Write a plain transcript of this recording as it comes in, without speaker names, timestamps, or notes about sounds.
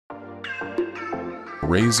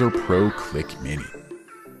Razer Pro Click Mini,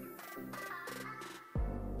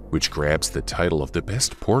 which grabs the title of the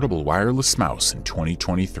best portable wireless mouse in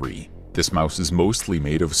 2023. This mouse is mostly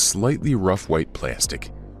made of slightly rough white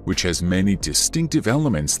plastic, which has many distinctive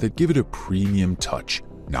elements that give it a premium touch: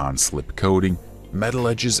 non-slip coating, metal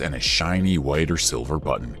edges, and a shiny white or silver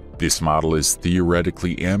button. This model is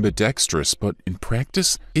theoretically ambidextrous, but in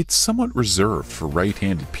practice, it's somewhat reserved for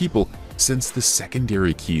right-handed people since the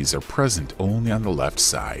secondary keys are present only on the left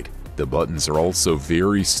side. The buttons are also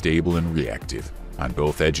very stable and reactive. On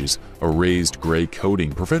both edges, a raised gray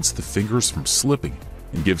coating prevents the fingers from slipping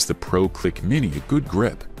and gives the Pro Click Mini a good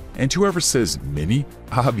grip. And whoever says mini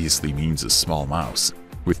obviously means a small mouse.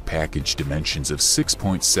 With package dimensions of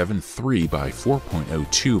 6.73 by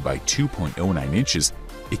 4.02 by 2.09 inches,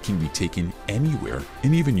 it can be taken anywhere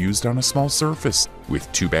and even used on a small surface. With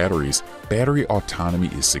 2 batteries, battery autonomy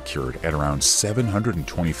is secured at around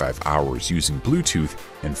 725 hours using Bluetooth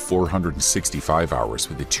and 465 hours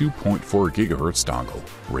with a 2.4 GHz dongle.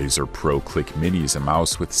 Razer Pro Click Mini is a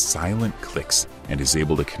mouse with silent clicks and is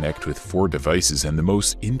able to connect with 4 devices and the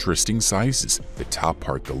most interesting sizes. The top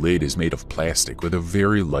part, the lid, is made of plastic with a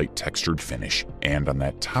very light textured finish, and on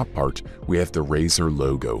that top part we have the Razer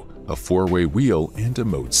logo, a 4-way wheel, and a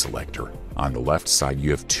mode selector. On the left side, you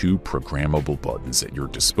have 2 programmable buttons at your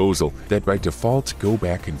disposal that by default go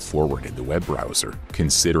back and forward in the web browser.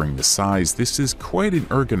 Considering the size, this is quite an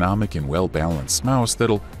ergonomic and well-balanced mouse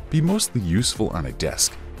that'll be mostly useful on a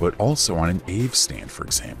desk, but also on an AV stand, for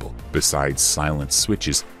example. Besides silent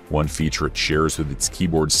switches, one feature it shares with its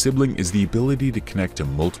keyboard sibling is the ability to connect to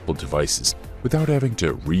multiple devices without having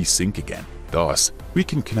to resync again. Thus, we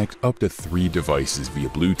can connect up to 3 devices via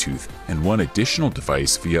Bluetooth and 1 additional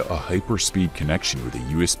device via a hyperspeed connection with a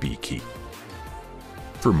USB key.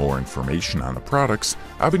 For more information on the products,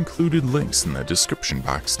 I've included links in the description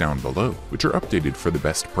box down below, which are updated for the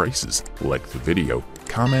best prices. Like the video,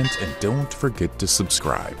 comment, and don't forget to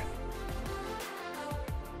subscribe.